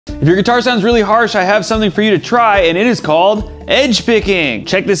If your guitar sounds really harsh, I have something for you to try, and it is called edge picking.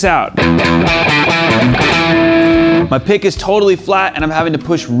 Check this out. My pick is totally flat and I'm having to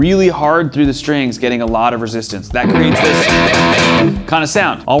push really hard through the strings, getting a lot of resistance. That creates this kind of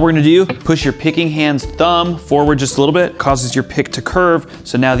sound. All we're gonna do, push your picking hand's thumb forward just a little bit, causes your pick to curve,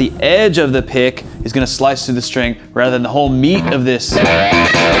 so now the edge of the pick is gonna slice through the string rather than the whole meat of this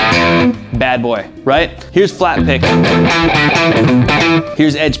bad boy, right? Here's flat pick.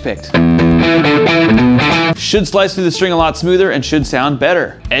 Here's edge picked. Should slice through the string a lot smoother and should sound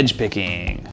better. Edge picking.